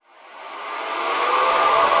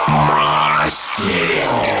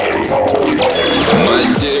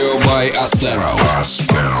Mastereo by Astero.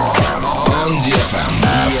 On DFM.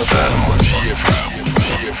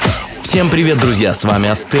 Всем привет, друзья, с вами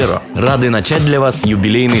Астеро. Рады начать для вас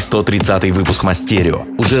юбилейный 130-й выпуск Мастерио.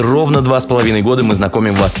 Уже ровно 2,5 года мы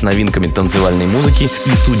знакомим вас с новинками танцевальной музыки,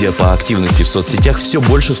 и, судя по активности в соцсетях, все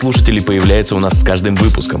больше слушателей появляется у нас с каждым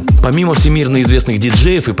выпуском. Помимо всемирно известных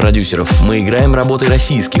диджеев и продюсеров, мы играем работы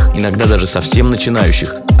российских, иногда даже совсем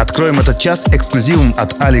начинающих. Откроем этот час эксклюзивом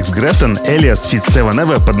от Grafton, Elliaz feat.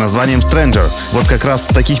 SevenEver под названием Stranger. Вот как раз с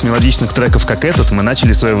таких мелодичных треков, как этот, мы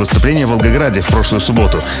начали свое выступление в Волгограде в прошлую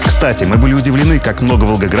субботу. Кстати, мы были удивлены, как много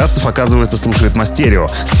волгоградцев, оказывается, слушает Мастерио.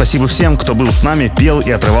 Спасибо всем, кто был с нами, пел и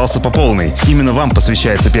отрывался по полной. Именно вам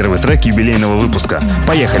посвящается первый трек юбилейного выпуска.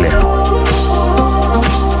 Поехали!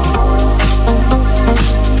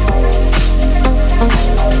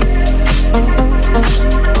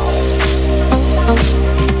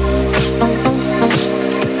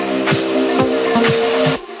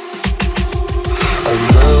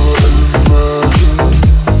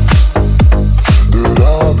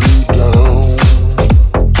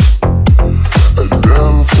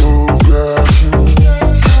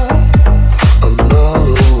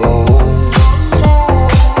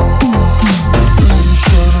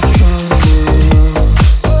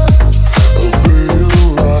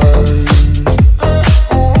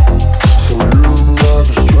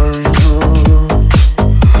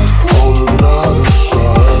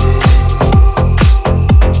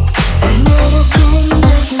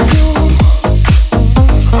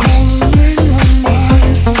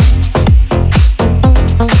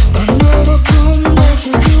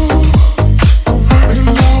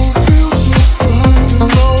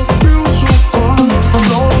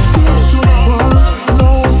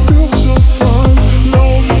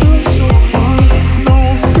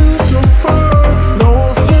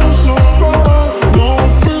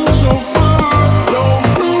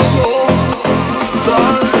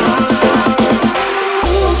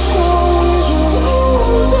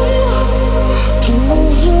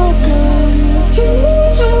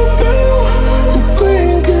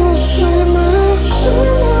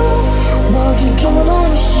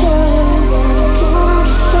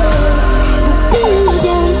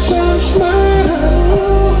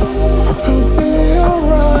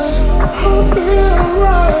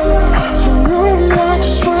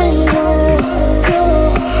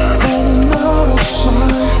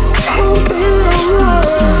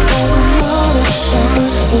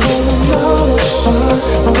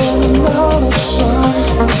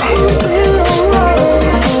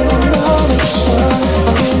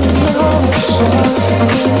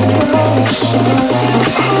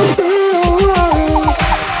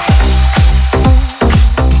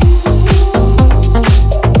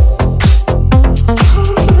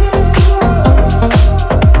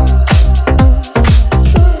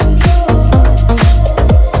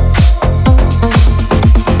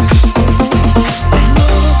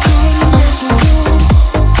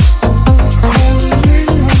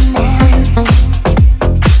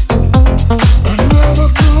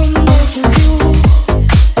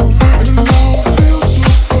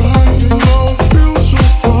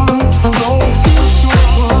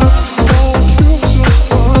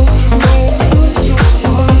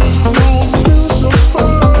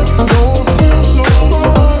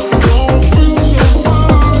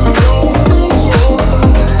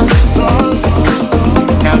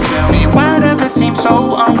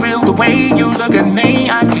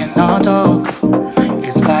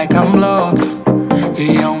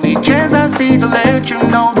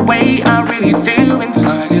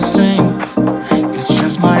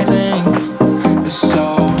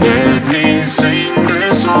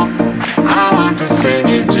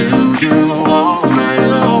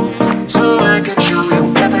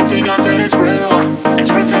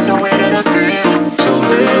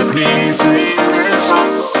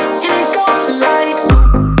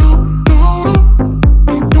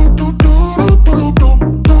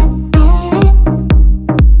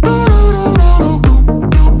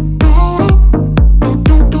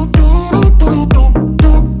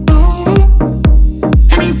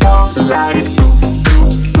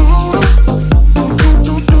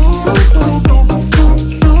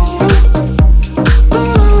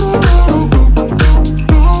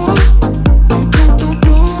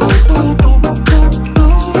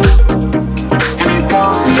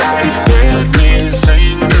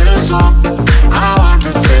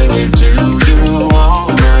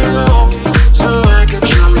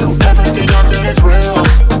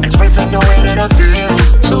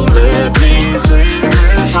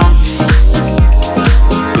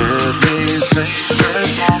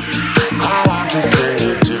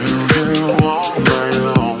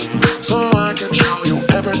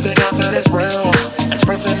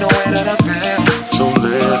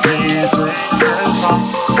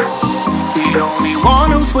 The only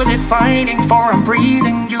one who's worth it fighting for. I'm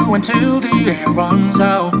breathing you until the air runs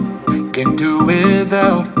out. Can't do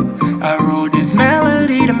without. I wrote this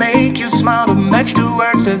melody to make you smile, to match the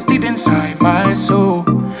words that's deep inside my soul.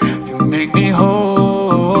 You make me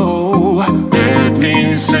whole. Let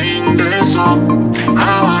me sing this song.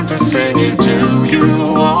 I want to sing it to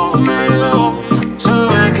you all night long, so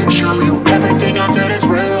I can show you everything I said is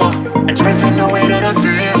real, expressing the way that I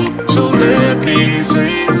feel. So let me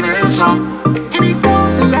sing this song, and it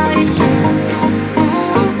goes like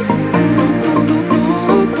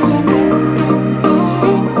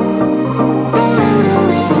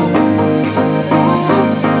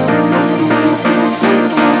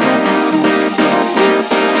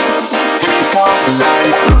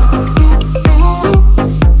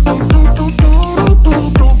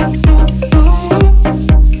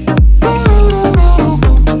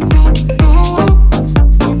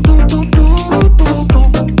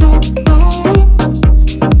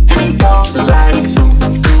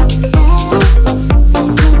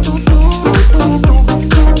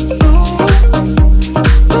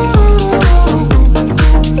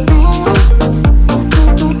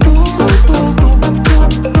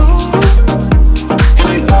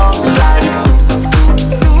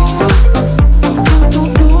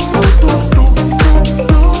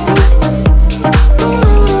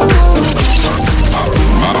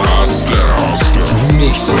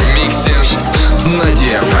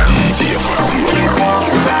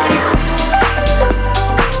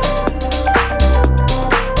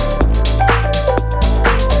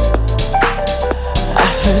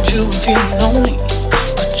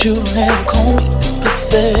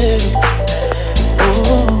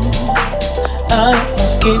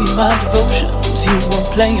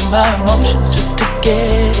playing my emotions just to get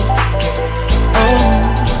it.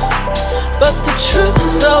 Oh, but the truth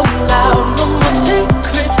is so loud, no more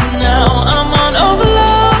secrets now. I'm on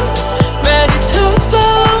overload, ready to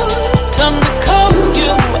explode. Time to call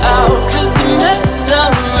you out, 'cause you messed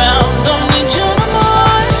around. Don't need you no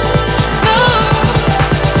more, no.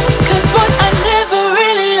 'Cause boy, I never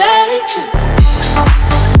really liked you.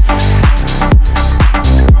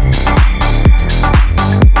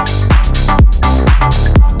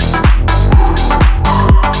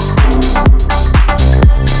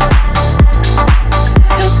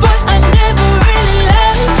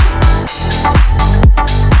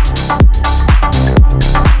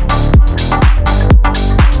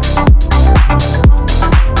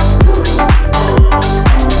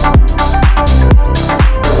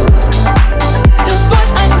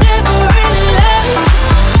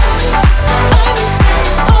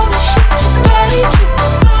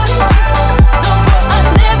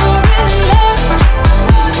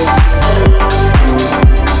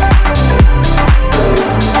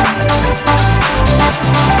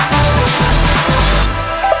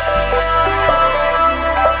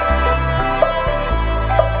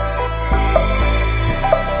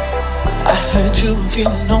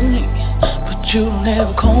 Feeling lonely, but you don't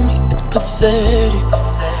ever call me. It's pathetic.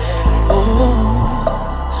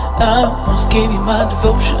 Oh, I almost gave you my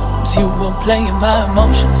devotions. You were playing my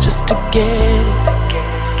emotions just to get it.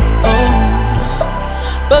 Oh,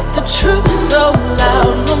 but the truth is so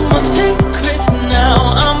loud. No more secrets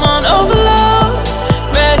now. I'm on overload,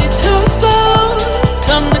 ready to explode.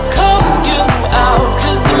 Time to call you out,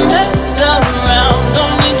 'cause you messed around.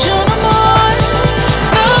 Don't need you no more,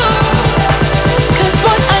 no. 'Cause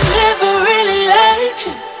boy, I never really liked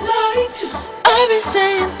you. I've been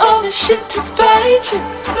saying all this shit to spite you.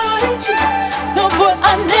 No boy,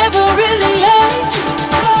 I never really liked you.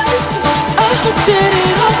 I hope that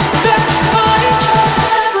it all backfired you. I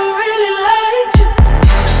never really liked you.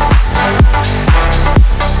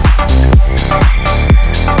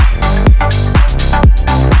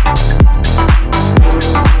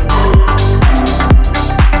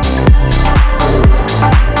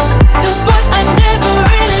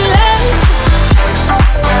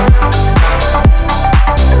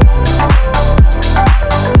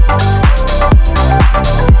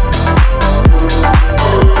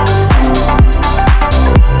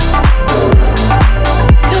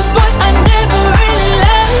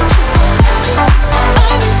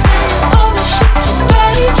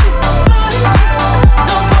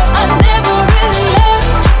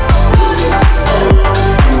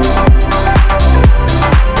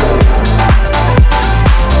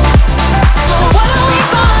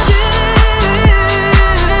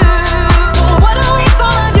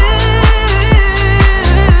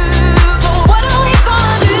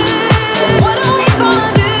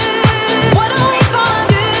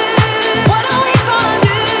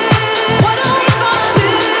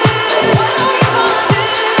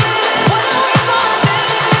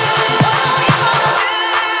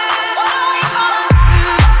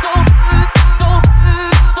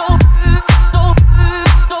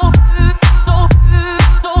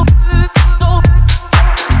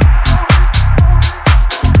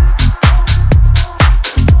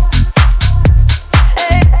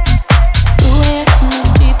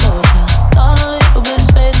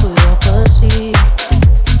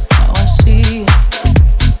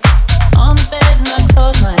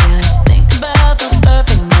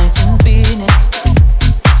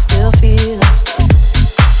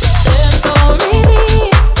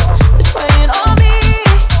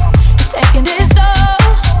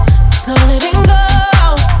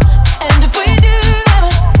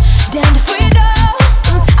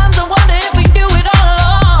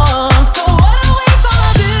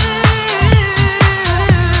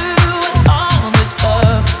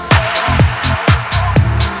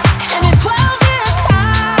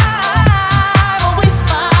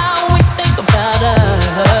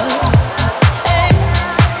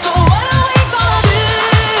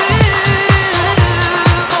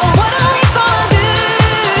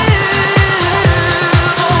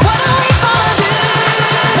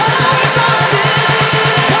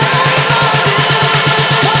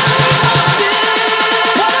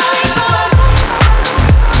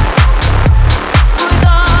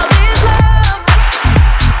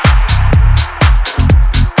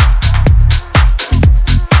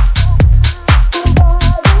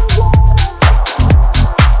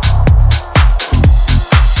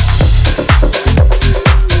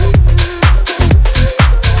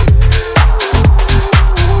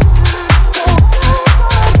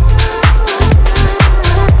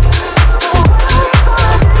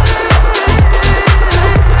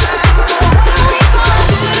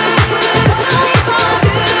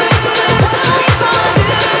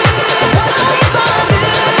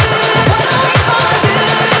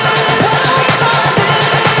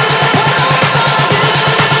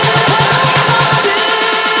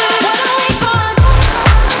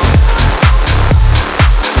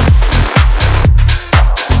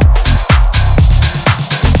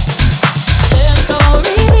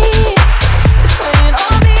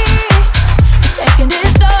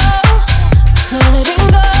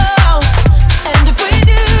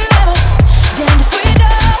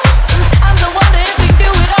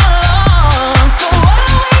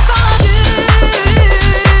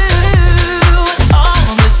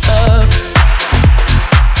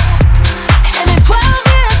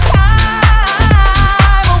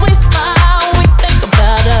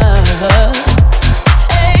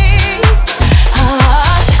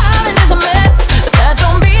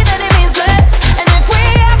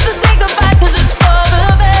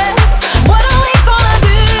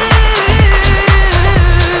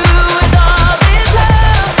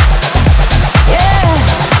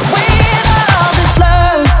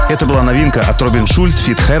 новинка от Робин Schulz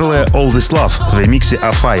feat. Harlœ All This Love в ремиксе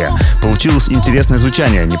OFFAIAH. Получилось интересное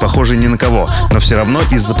звучание, не похожее ни на кого, но все равно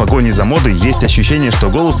из-за погони за модой есть ощущение, что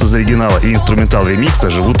голос из оригинала и инструментал ремикса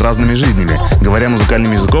живут разными жизнями. Говоря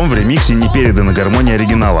музыкальным языком, в ремиксе не передана гармония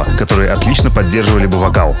оригинала, которые отлично поддерживали бы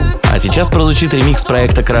вокал. А сейчас прозвучит ремикс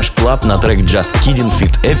проекта Crash Club на трек Just Kiddin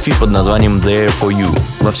feat. Effie под названием There For You.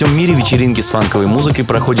 Во всем мире вечеринки с фанковой музыкой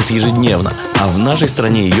проходят ежедневно, а в нашей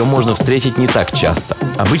стране ее можно встретить не так часто.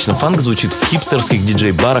 Обычно фанк звучит в хипстерских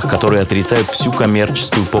диджей-барах, которые отрицают всю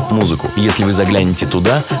коммерческую поп-музыку. Если вы заглянете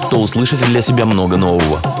туда, то услышите для себя много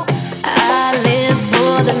нового.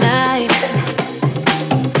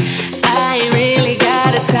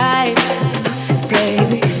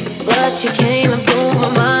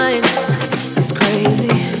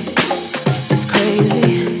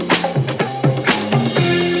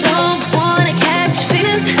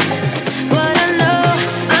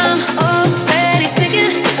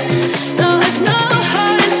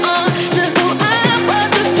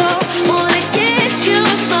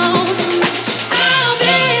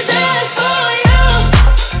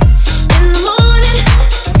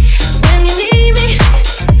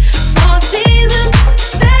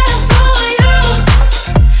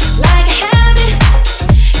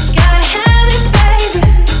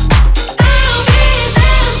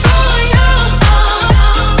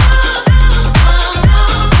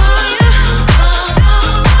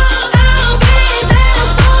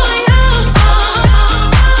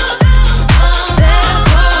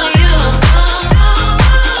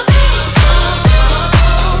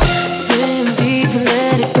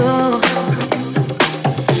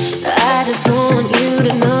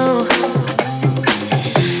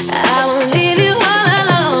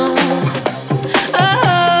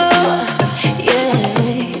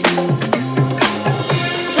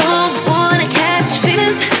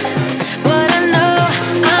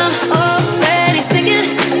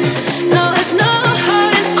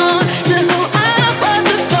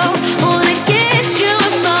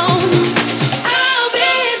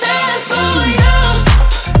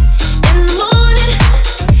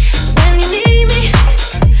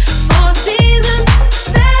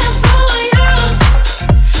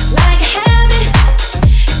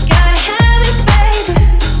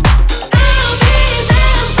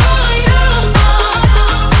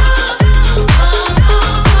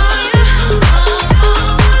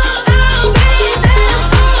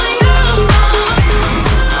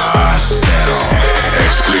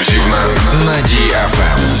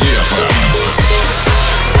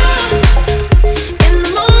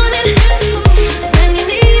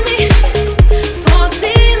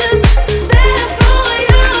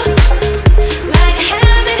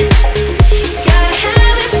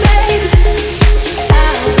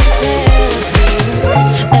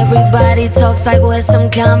 Talks like we're some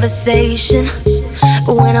conversation,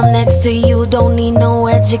 but when I'm next to you, don't need no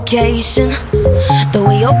education. The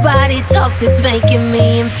way your body talks, it's making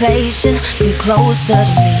me impatient. Come closer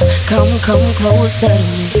to me, come closer to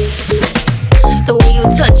me. The way you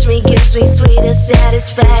touch me gives me sweeter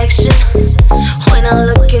satisfaction. When I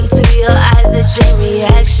look into your eyes, it's your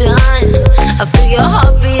reaction. I feel your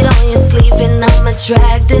heartbeat on your sleeve and I'm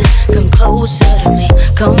attracted. Come closer to me,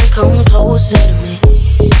 come closer to me.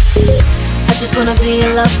 I just wanna be a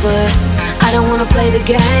lover, I don't wanna play the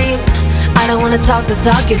game. I don't wanna talk the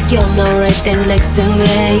talk if you're not right there next to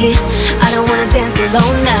me. I don't wanna dance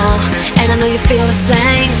alone now, and I know you feel the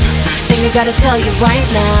same. Think I gotta tell you right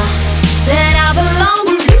now that I belong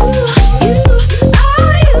with you. You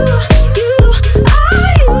are you, you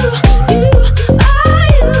are you, you are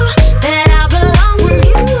you. That I belong with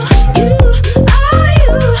you. You are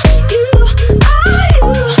you, you are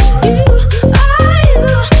you, you are you.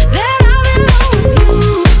 That I belong with you.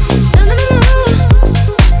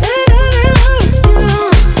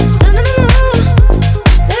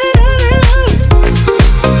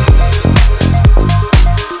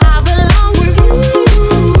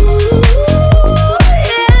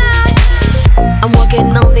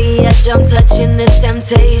 I'm touching this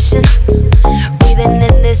temptation, breathing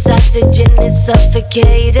in this oxygen, it's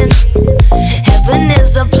suffocating. Heaven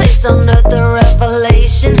is a place on earth, a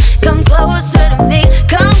revelation. Come closer to me,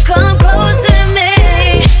 come closer to me.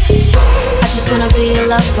 I just wanna be a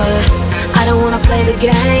lover, I don't wanna play the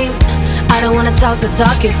game. I don't wanna talk the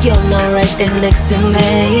talk if you're not right there next to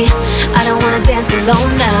me. I don't wanna dance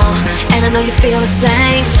alone now, and I know you feel the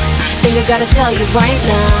same. Think I gotta tell you right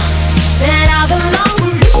now that I belong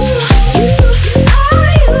with you. You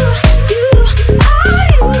are you, you are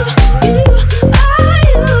you, you are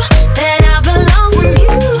you. That I belong with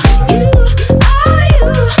you. You are you,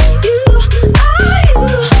 you are you,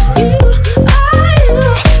 you are you.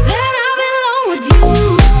 That I belong with you.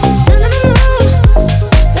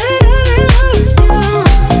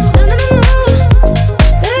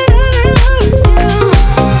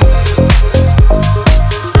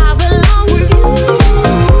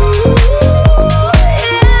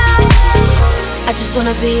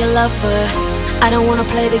 wanna be a lover, I don't wanna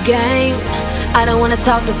play the game. I don't wanna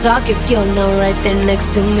talk the talk if you're not right there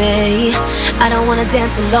next to me. I don't wanna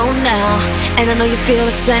dance alone now, and I know you feel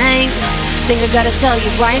the same. Think I gotta tell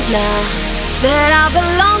you right now that I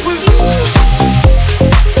belong with you.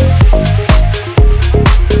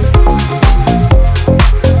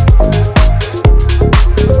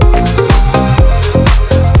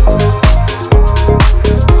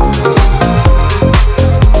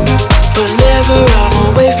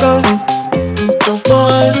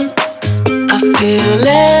 Feel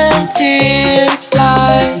empty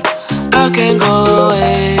inside. I can't go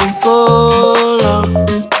away for long.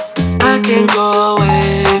 I can't go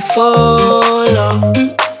away for long.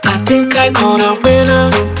 I think I caught a winner.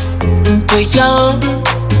 We're young,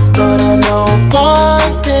 but I know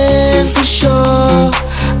one thing for sure.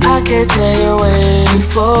 I can't stay away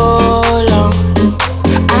for long.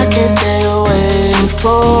 I can't stay away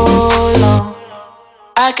for long.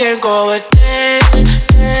 I can't go a day.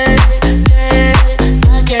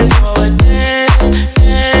 I can't go a day.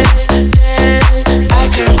 I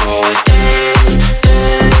can't go a day.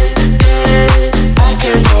 I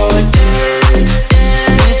can't go a day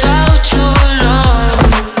without your love.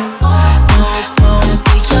 No phone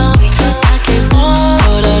for young. I can't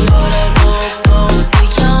hold on. No phone for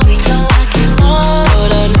young. I can't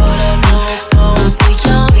hold on. No phone for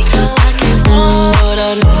young. I can't hold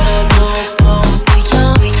on. No phone for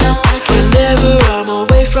young. Whenever I'm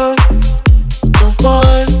away from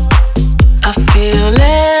one, I feel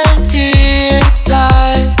empty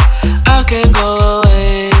inside. I can't go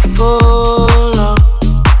away for long.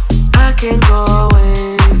 I can't go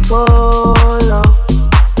away for long.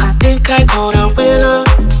 I think I caught a winner.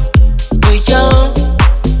 We're young,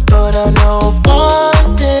 but I know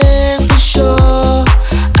one thing for sure.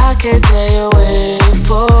 I can't stay away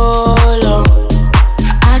for long.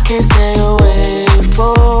 I can't stay away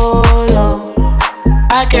for long.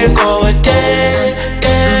 I can't go a day,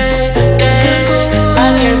 day, day. I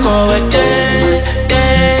can't go a day,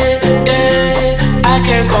 day, day. I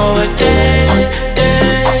can't go a day,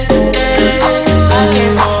 day, day. I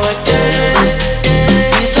can't go a day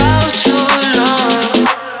without your love.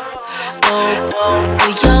 No,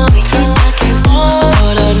 we're young. I can't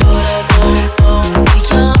hold on. No, we're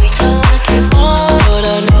young. I can't hold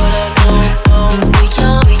on. No, we're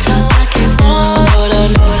young. I can't hold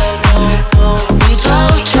on.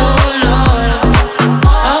 Without your love,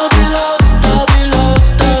 I'll be lost, I'll be lost,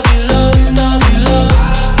 I'll be lost, I'll be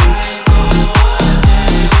lost.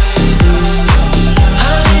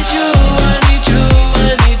 I need you, I need you, I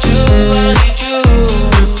need you, I need you.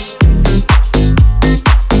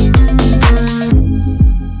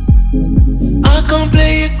 I can't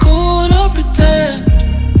play it cool or pretend.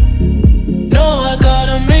 No, I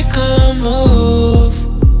gotta make a move.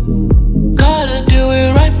 Gotta do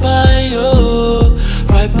it right by you,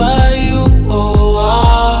 right by you. Oh,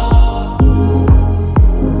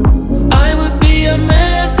 I would be a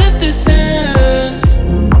mess if this ends.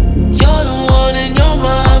 You're the one and you're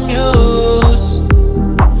my muse.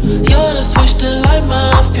 You're the switch to light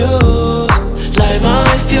my fuse, light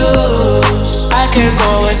my fuse. I can't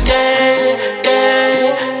go a day,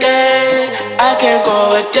 day, day. I can't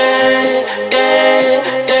go a day, day,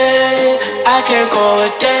 day. I can't go a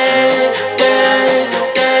day, day,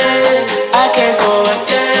 day. I can't go a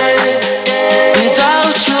day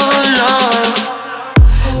without your love.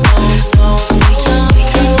 No, we're young.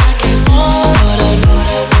 I can't hold on.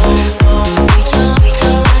 No, we're young.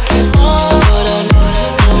 I can't hold on.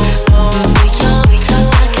 No, we're young.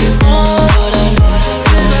 I can't hold on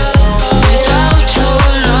without your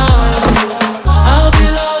love. I'll be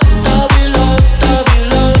lost, I'll be lost, I'll be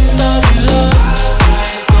lost, I'll be lost.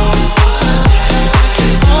 I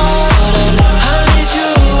can't hold on.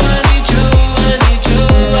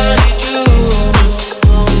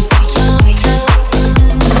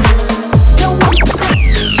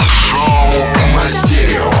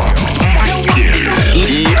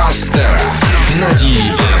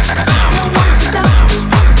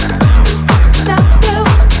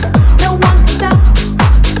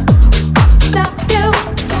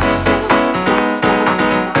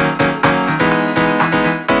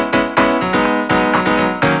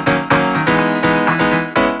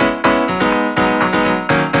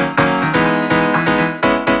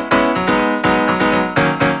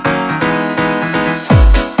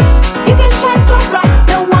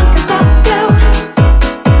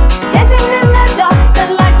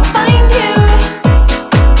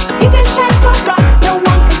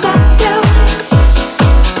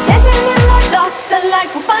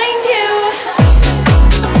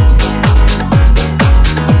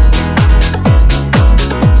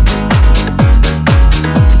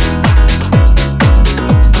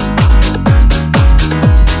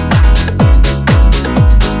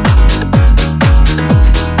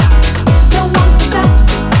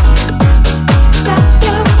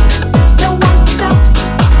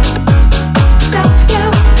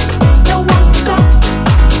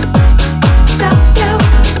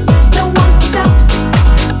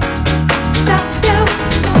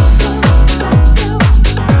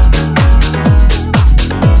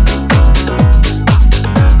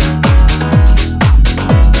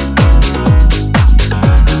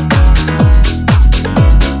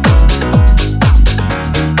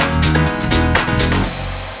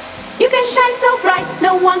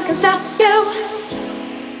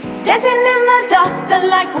 Dancing in the dark, the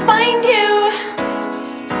light will find you.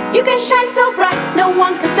 You can shine so bright, no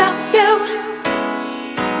one can stop you.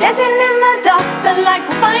 Dancing in the dark, the light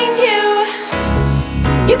will find you.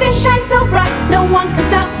 You can shine so bright, no one can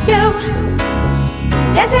stop you.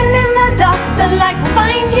 Dancing in the dark, the light will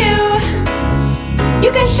find you.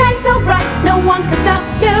 You can shine so bright, no one can stop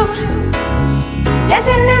you.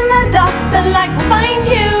 Dancing in the dark, the light will find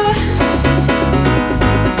you.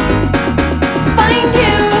 Find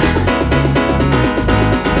you.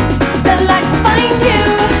 The light will find you.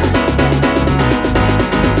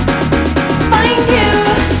 Find you.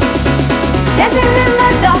 Dancing in the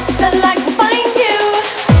dark, the light will find you.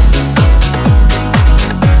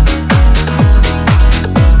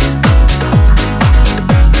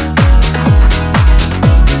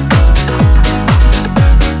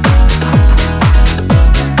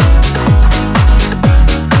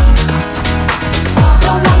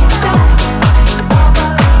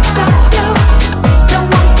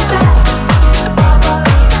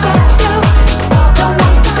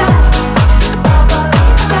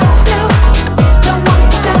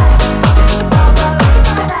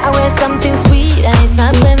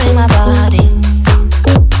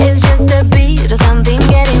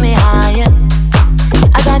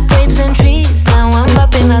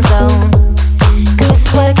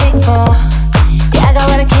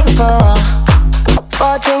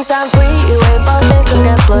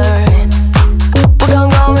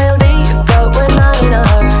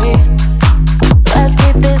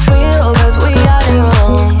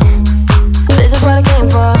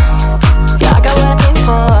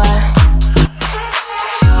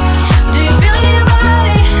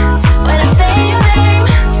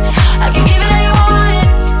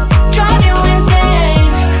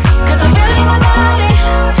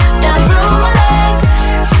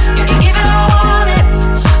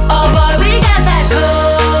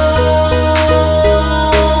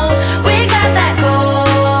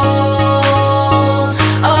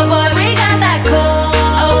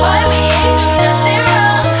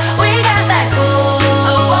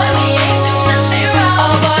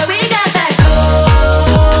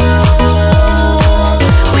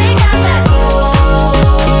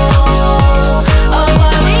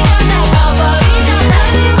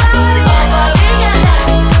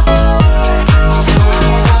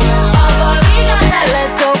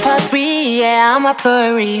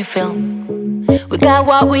 We got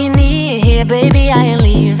what we need here, baby, I ain't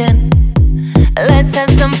leaving. Let's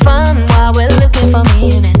have some fun while we're looking for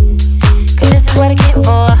meaning. Cause this is what I came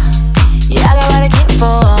for. Yeah, I got what I came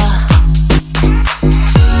for.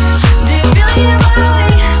 Do you feel it in your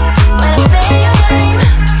body when I say your name?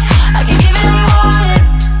 I can give it all you want it,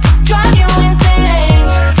 drive you insane.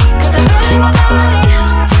 Cause I feel it in my body,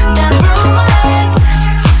 down through my legs.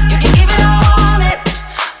 You can give it all I want it.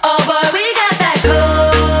 Oh boy, we got that cool.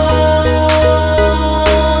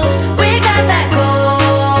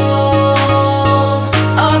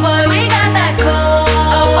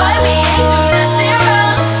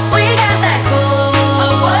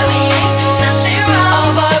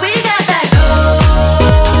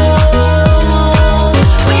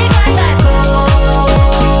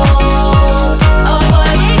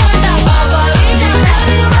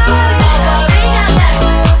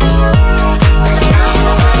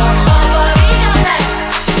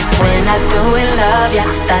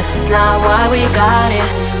 That's not why we got it.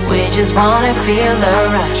 We just wanna feel the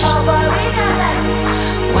rush.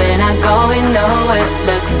 When I go, we know it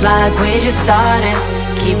looks like we just started.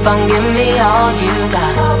 Keep on giving me all you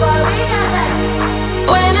got.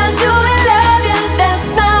 When I do it, love you.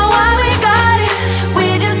 That's not why we got it.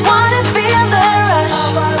 We just wanna feel the rush.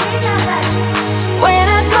 When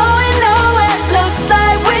I go, we know it looks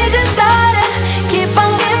like we just started. Keep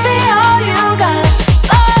on giving me all you got.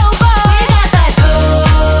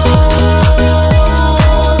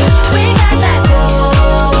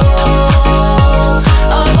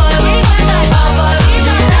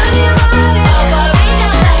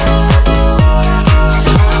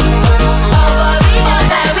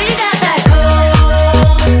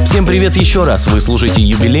 Всем привет еще раз, вы слушаете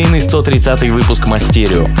юбилейный 130-й выпуск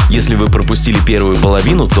Мастерeo. Если вы пропустили первую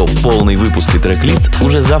половину, то полный выпуск и трек-лист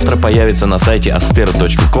уже завтра появится на сайте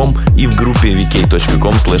astero.com и в группе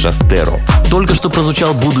vk.com/astero. Только что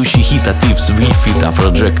прозвучал будущий хит от Yves, feat.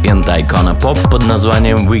 Afrojack and Icona Pop под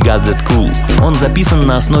названием We Got That Cool. Он записан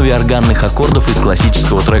на основе органных аккордов из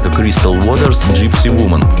классического трека Crystal Waters Gypsy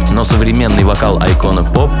Woman, но современный вокал Icona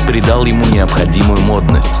Pop придал ему необходимую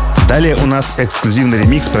модность. Далее у нас эксклюзивный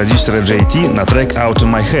ремикс продюсера JT на трек Out of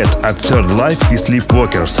My Head от Thrd и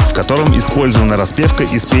Sleepwalkers, в котором использована распевка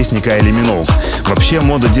из песни Kylie Minogue. Вообще,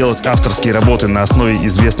 мода делать авторские работы на основе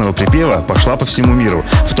известного припева пошла по всему миру,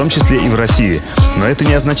 в том числе и в России. Но это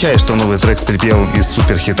не означает, что новый трек с припевом из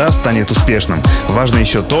суперхита станет успешным. Важно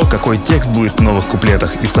еще то, какой текст будет в новых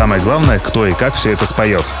куплетах, и самое главное, кто и как все это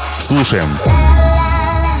споет. Слушаем.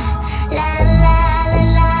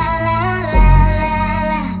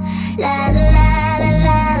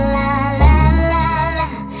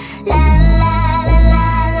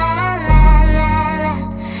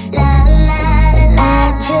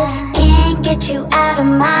 Get you out of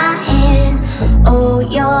my head. Oh,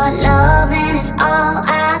 your loving is all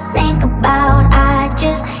I think about. I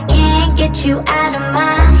just can't get you out of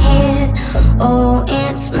my head. Oh,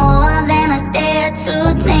 it's more than I dare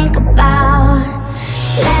to think about.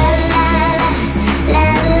 La la la la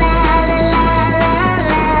la la la la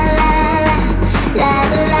la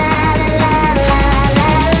la la.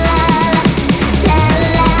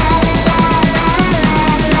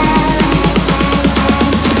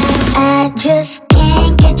 Just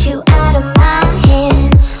can't get you out of my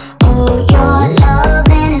head. Oh, your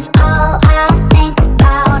loving is all I think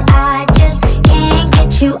about. I just can't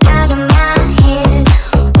get you out of my head.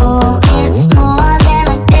 Oh, it's more than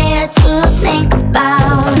I dare to think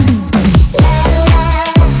about.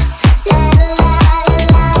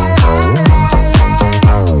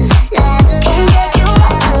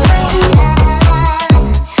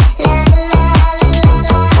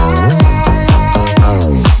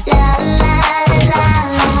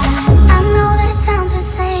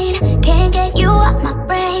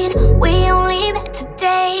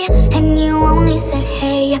 Said,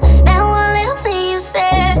 hey, that one little thing you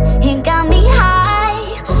said, it got me high.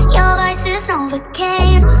 Your voice is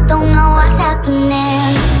Novocaine, don't know what's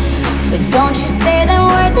happening. So don't you say the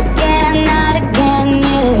words again, not again,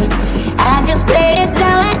 yeah. I just played it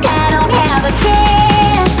down like I don't have a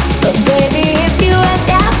care. But baby, if you ask,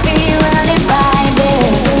 I'll be running by there.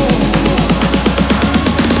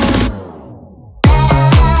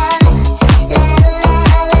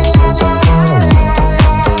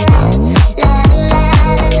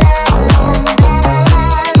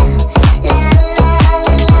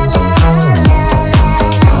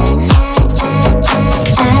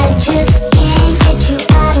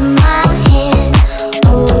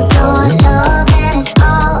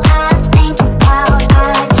 Out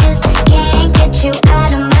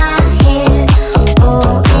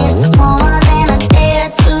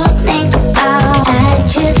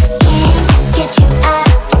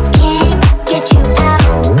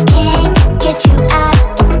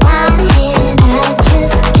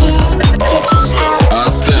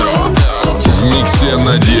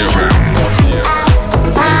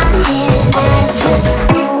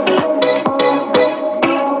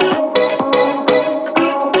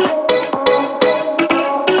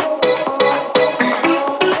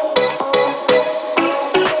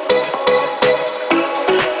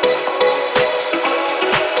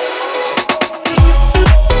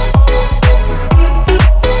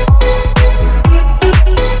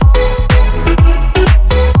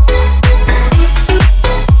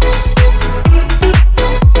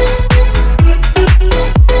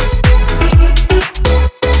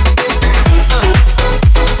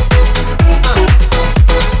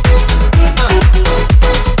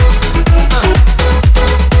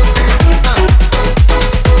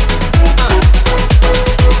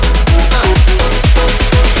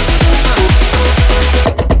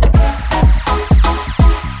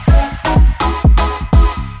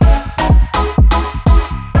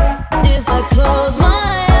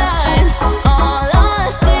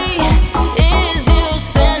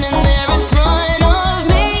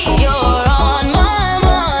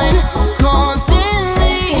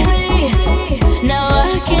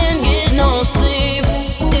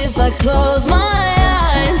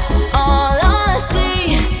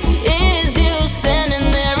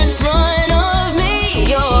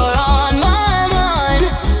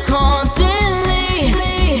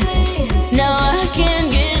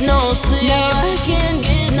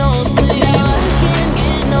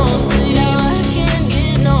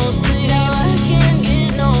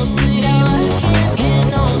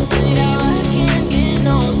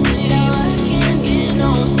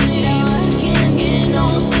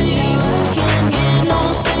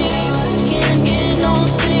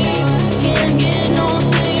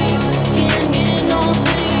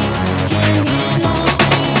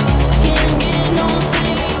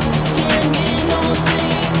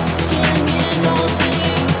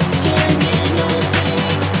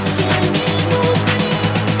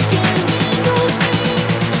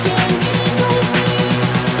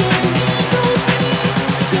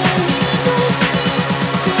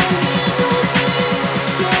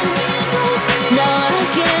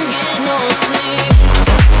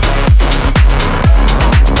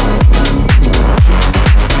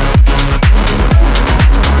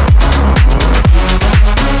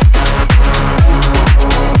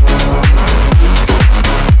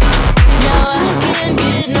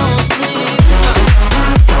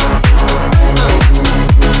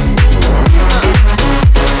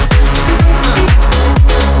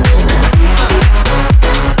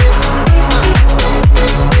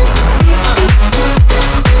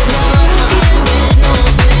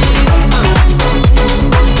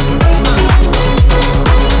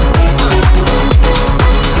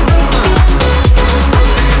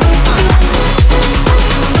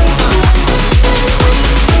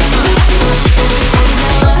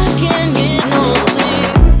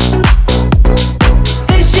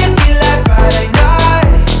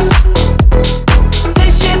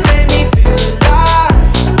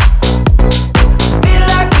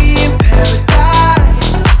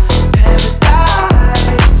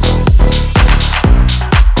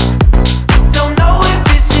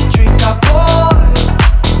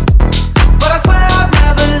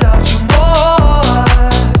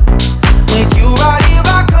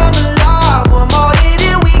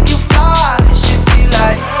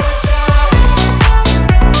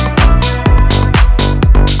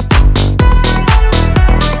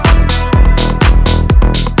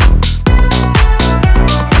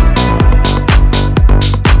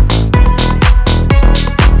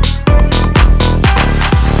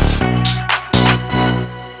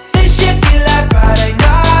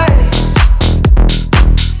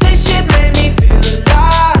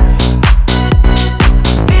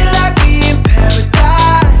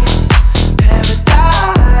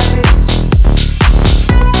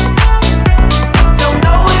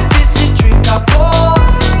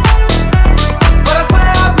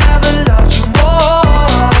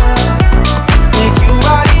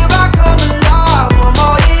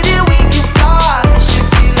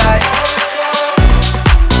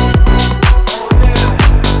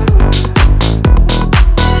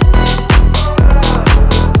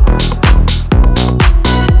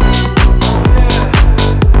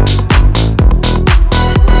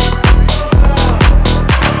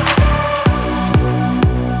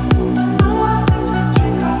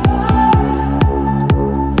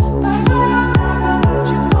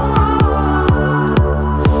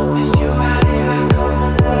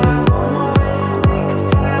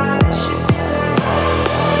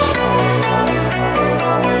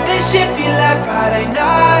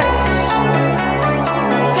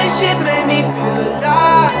it made me feel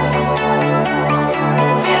alive.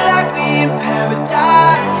 Feel like we in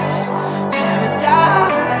paradise,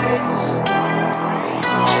 paradise.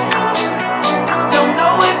 Don't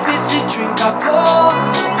know if it's a drink I pour,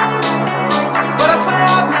 but I swear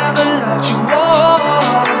I've never loved you more.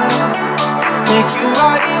 Make you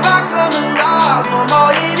right if I come alive. One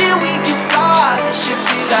more hit and we can fly. This shit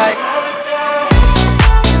feel like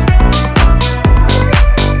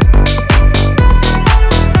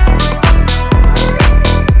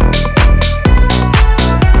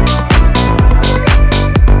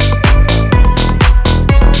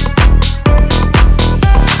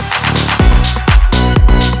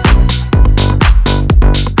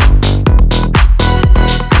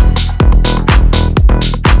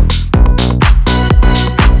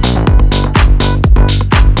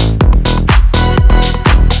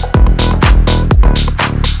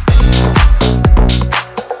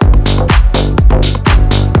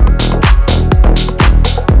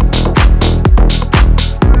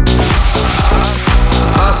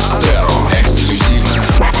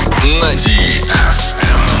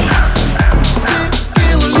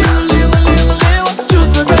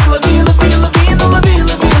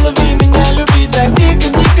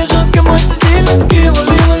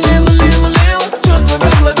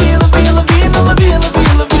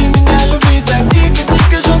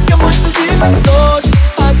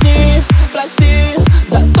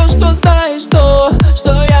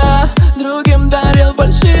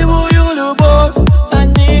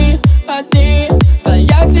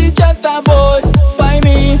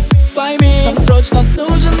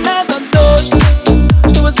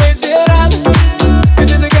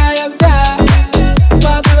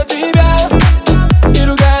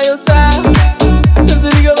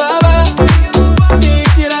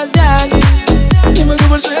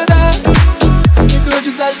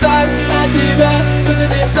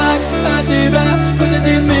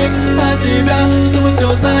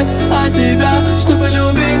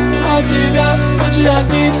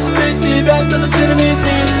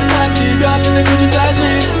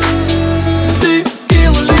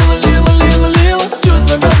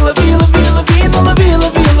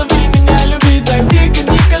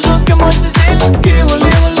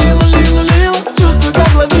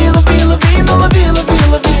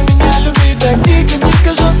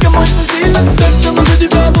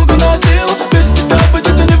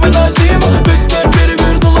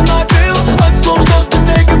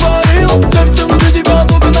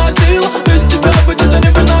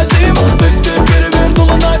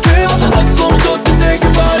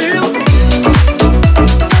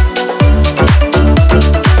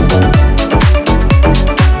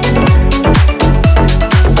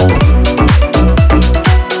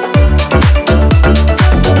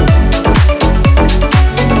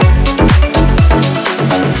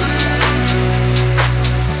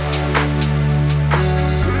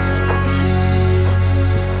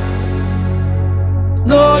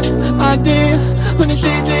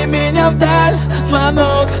унесите меня вдаль.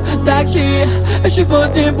 Звонок, такси,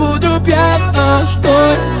 сегодня буду пьян.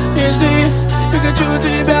 Стой и жди, я хочу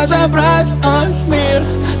тебя забрать. Мир,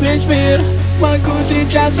 весь мир могу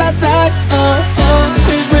сейчас отдать.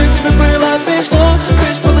 Лишь бы тебе было смешно,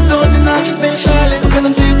 лишь бы ладони наши смешались.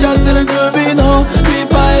 Пьяным сейчас дорогое вино, и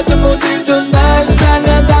поэтому ты все знаешь. Я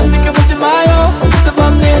не отдам никому ты мое, это во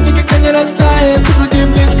мне никогда не растает. Вроде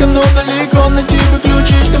близко, но далеко, найти бы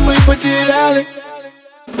ключи, что мы потеряли.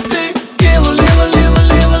 Ты килу, лила, лила,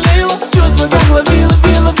 лила, лила. Чувство как ловила,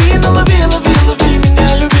 вила, вина, ловила, вила, ви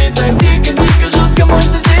меня люби так дико, дико, жестко,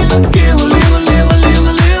 мощно, сильно. Килу, лила, лила,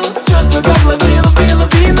 лила, лила. Чувство как ловила, вила,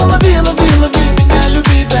 вина, ловила, вила, ви меня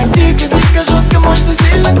люби так дико, дико, жестко, мощно,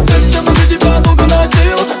 сильно. Сердце внутри тебя долго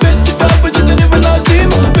носило, без тебя быть это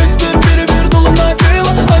невыносимо. Весь мир перевернула на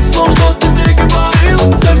крыло от слов, что ты мне говорила.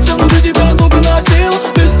 Сердце внутри тебя долго носило,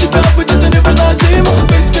 без тебя быть это невыносимо.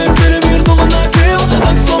 Весь мир перевернула на крыло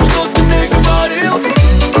от слов, что ты мне говорила.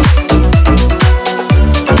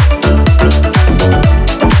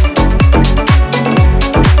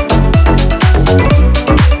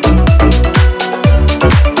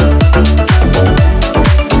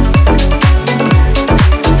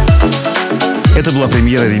 Это была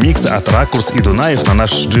премьера ремикса от Ракурс и Дунаев на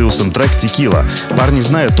наш Джиусом трек «Текила». Парни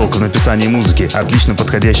знают толк в написании музыки, отлично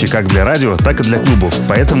подходящей как для радио, так и для клубов.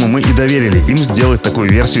 Поэтому мы и доверили им сделать такую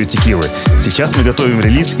версию «Текилы». Сейчас мы готовим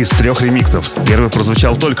релиз из 3 ремиксов. Первый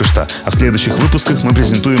прозвучал только что, а в следующих выпусках мы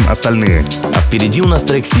презентуем остальные. А впереди у нас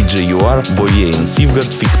трек CJUR, Boye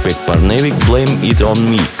Сивгард, Фикпек Парневик, Blame It On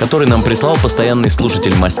Me, который нам прислал постоянный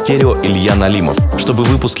слушатель Мастерио Илья Налимов. Чтобы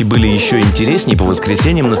выпуски были еще интереснее, по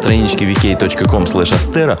воскресеньям на страничке vk.com/astero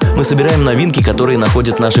Astero мы собираем новинки, которые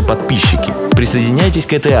находят наши подписчики. Присоединяйтесь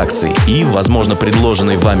к этой акции, и, возможно,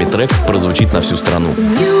 предложенный вами трек прозвучит на всю страну.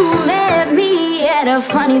 At a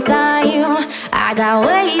funny time, I got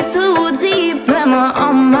way too deep in my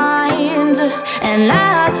own mind, and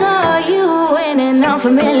I saw you in an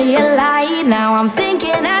unfamiliar light. Now I'm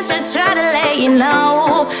thinking I should try to let you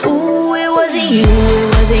know. Ooh, it wasn't you,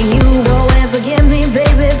 it wasn't you. Go and forgive me,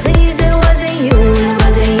 baby, please. It wasn't you, it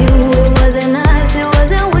wasn't you. It wasn't us, it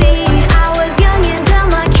wasn't we. I was young and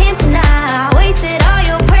dumb, I can't deny. I wasted all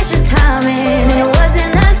your precious time, and it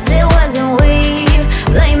wasn't us, it wasn't we.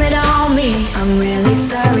 Blame it on me. I'm really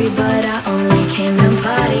sorry, but I only came to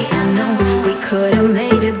party. I know we could have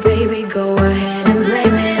made it, baby. Go ahead and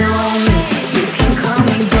blame it on me. You can call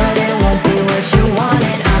me, but it won't be what you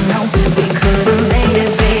wanted. I know we could have made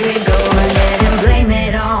it, baby. Go ahead and blame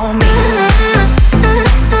it on me.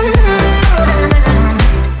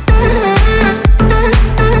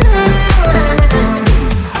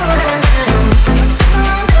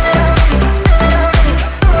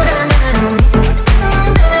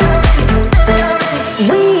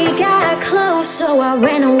 I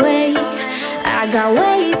ran away. I got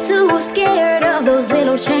way too scared of those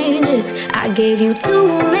little changes. I gave you too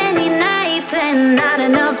many nights and not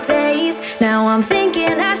enough days. Now I'm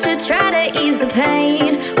thinking I should try to ease the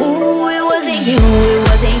pain. Ooh, it wasn't you, it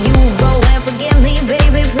wasn't you. Go and forgive me,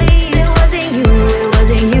 baby, please. It wasn't you, it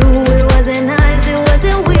wasn't you. It wasn't us, it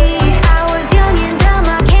wasn't we. I was young and dumb,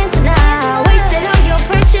 I can't deny. Wasted all your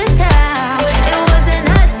precious time. It wasn't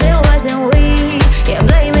us, it wasn't we. Yeah,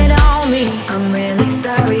 blame it on me. I'm really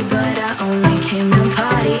sorry, but I only came to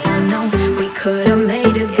party. I know we could have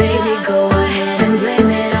made it, baby. Go ahead and blame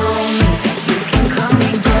it on me. You can call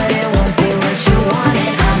me, but it won't be what you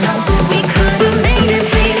wanted. I know we could have made it,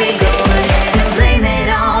 baby. Go ahead and blame it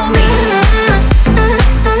on me.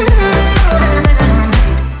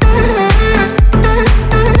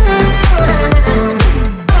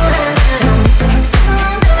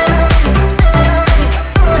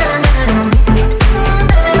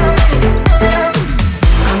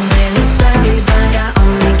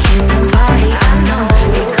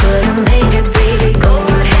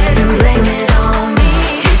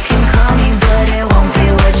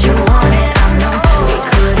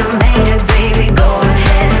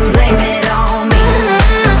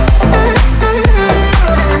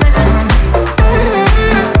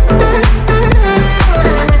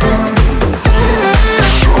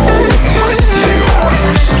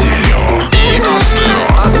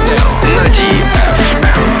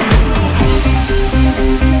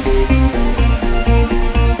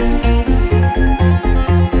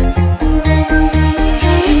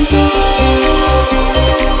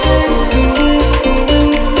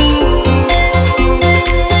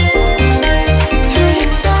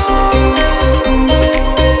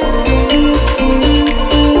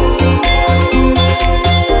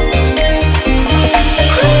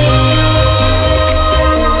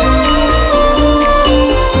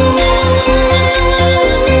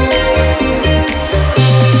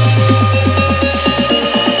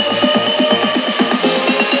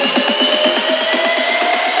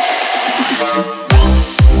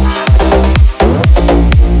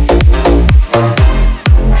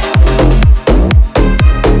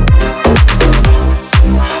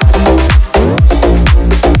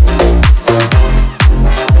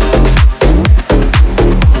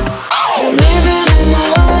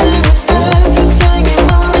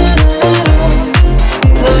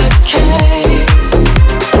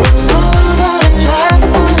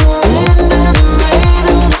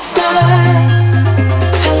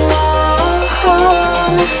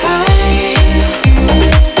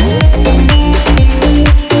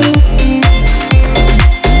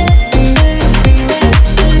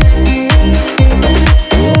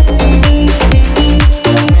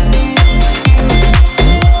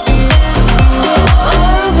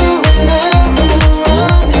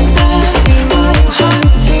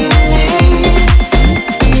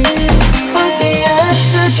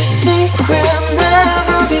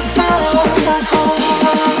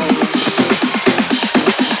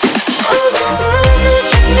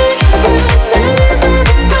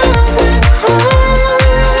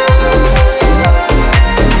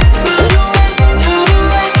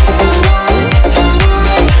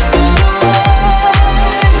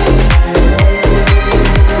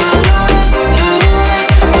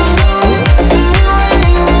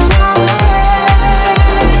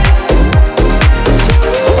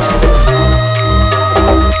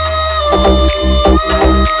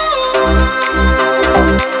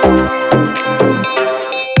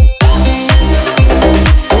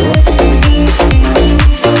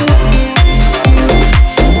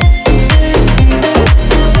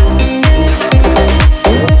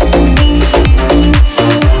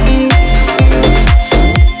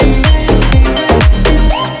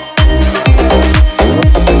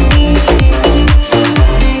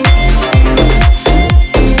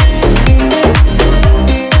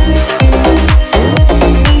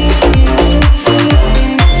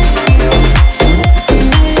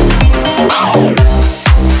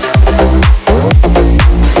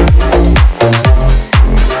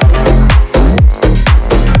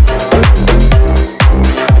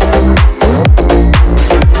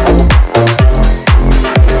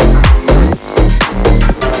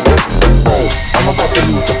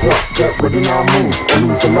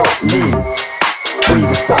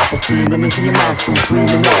 seeing anything your mind still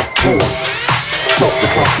dreaming of. Pause. Stop the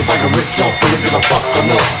clock if I get ripped off, will it give a fuck or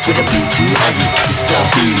not? With a beat too aggy, this is how I'm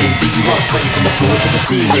feeling. Beat you up, sway from the floor to the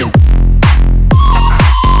ceiling.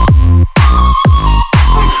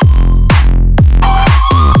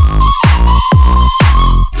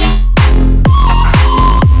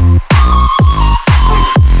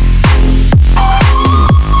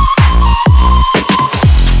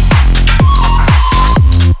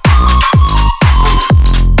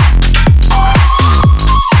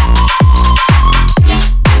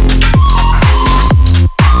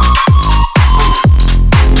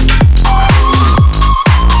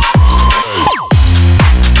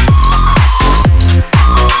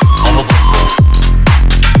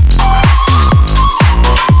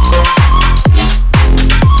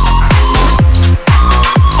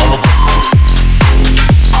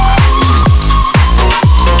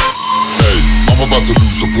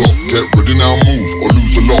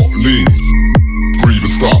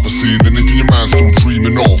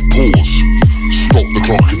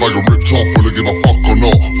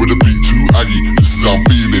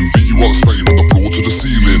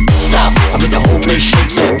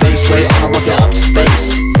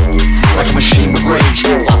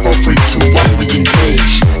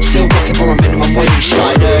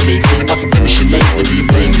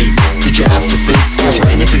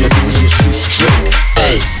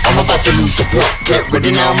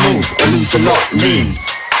 Now move or lose a lot, lean.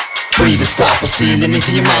 Breathe and start the scene,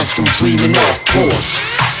 anything your mind's still dreaming of. Pause.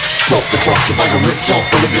 Stop the clock if I get ripped off,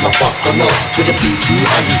 will it give a fuck or not? With a beat too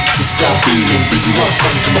aggy, this is how I'm feeling. Beat you up,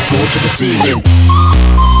 sway from the floor to the ceiling.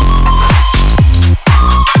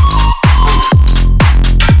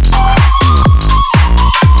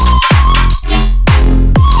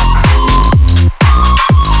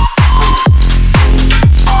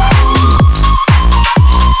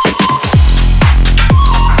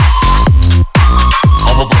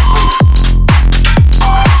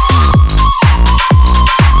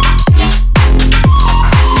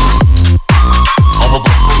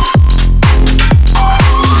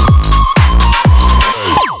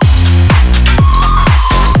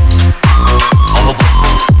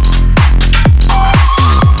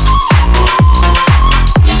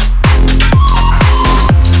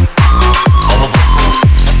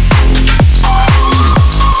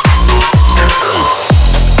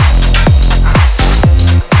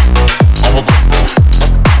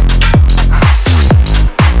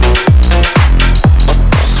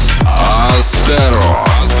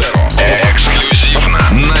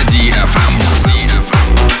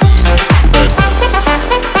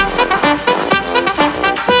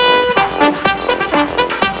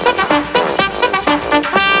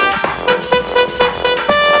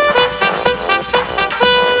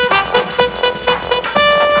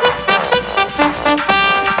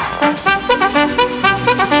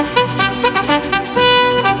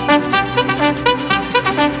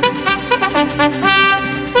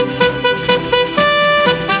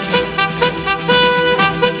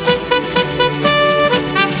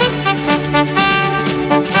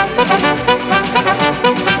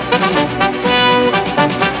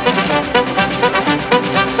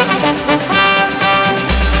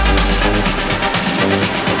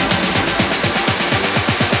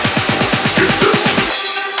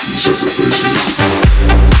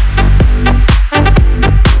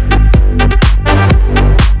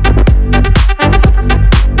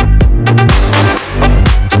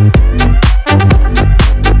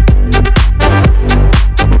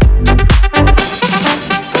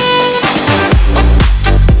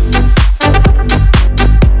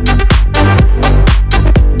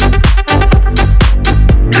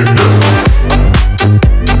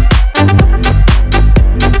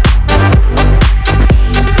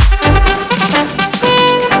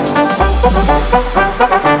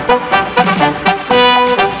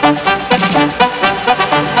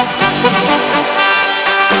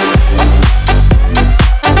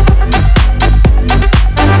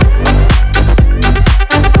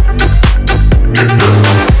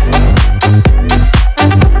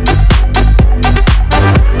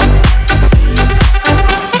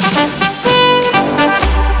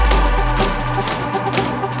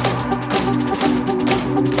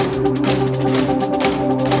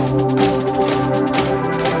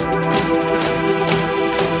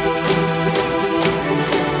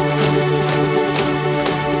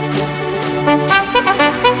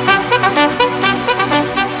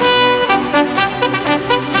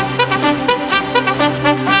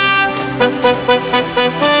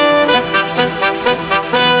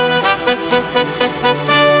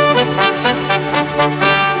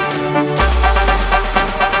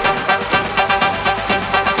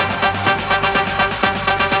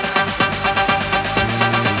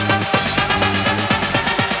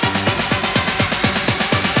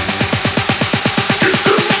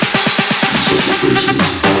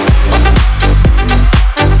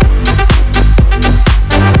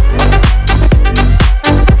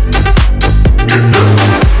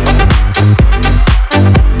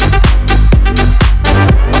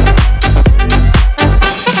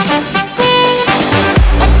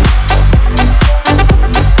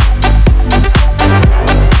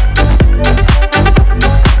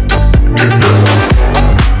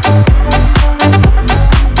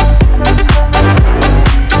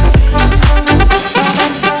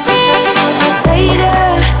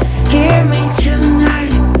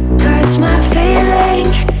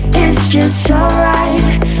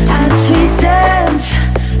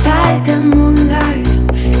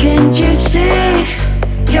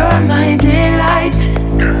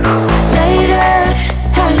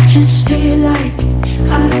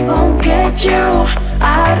 get you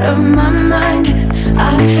out of my mind.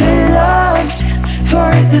 I feel loved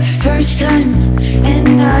for the first time, and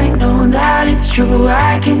I know that it's true.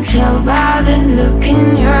 I can tell by the look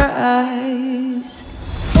in your eyes.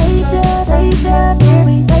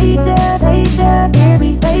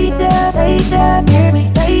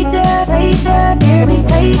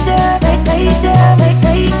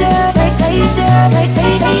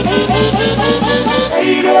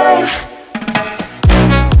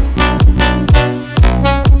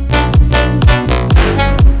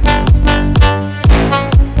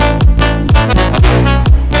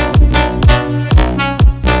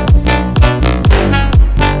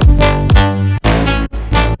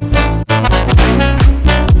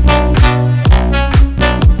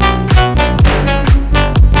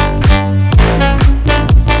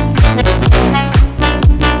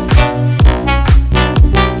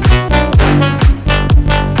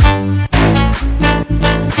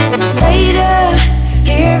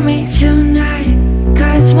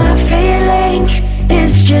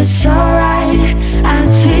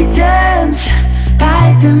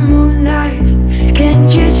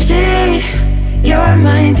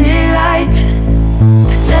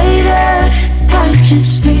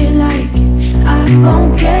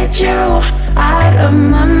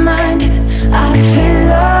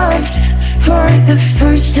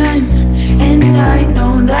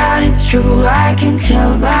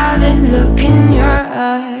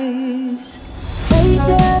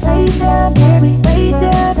 Hear me, hear me,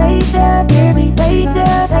 hear me,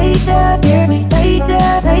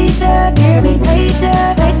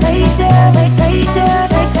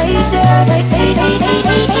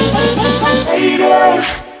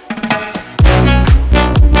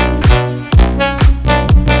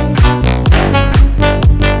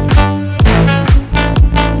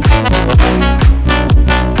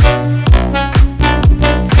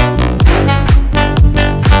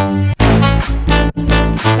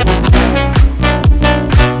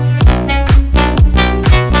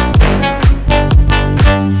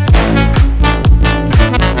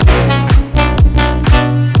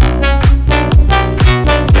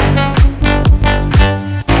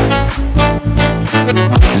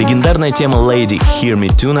 Легендарная тема Lady Hear Me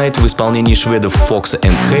Tonight в исполнении шведов Фокса и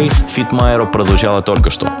Хейс Fit Myro прозвучала только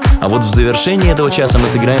что. А вот в завершении этого часа мы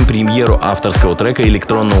сыграем премьеру авторского трека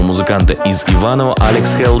электронного музыканта из Иваново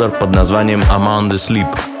Алекс Хелдер под названием Among the Sleep.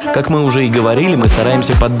 Как мы уже и говорили, мы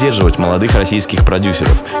стараемся поддерживать молодых российских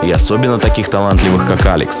продюсеров, и особенно таких талантливых, как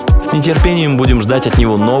Алекс. С нетерпением будем ждать от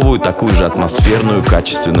него новую, такую же атмосферную,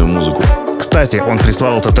 качественную музыку. Кстати, он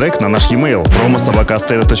прислал этот трек на наш e-mail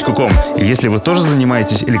promo@astero.com. И если вы тоже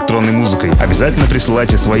занимаетесь электронной музыкой, обязательно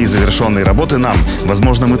присылайте свои завершенные работы нам.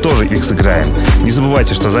 Возможно, мы тоже их сыграем. Не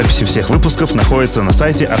забывайте, что записи всех выпусков находятся на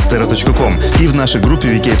сайте astero.com и в нашей группе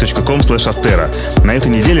vk.com/astero. На этой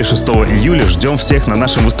неделе, 6 июля, ждем всех на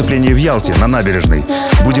нашем выступлении в Ялте, на набережной.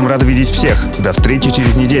 Будем рады видеть всех. До встречи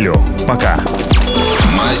через неделю. Пока.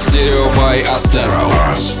 Mastereo by Astero.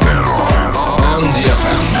 On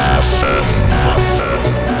DFM.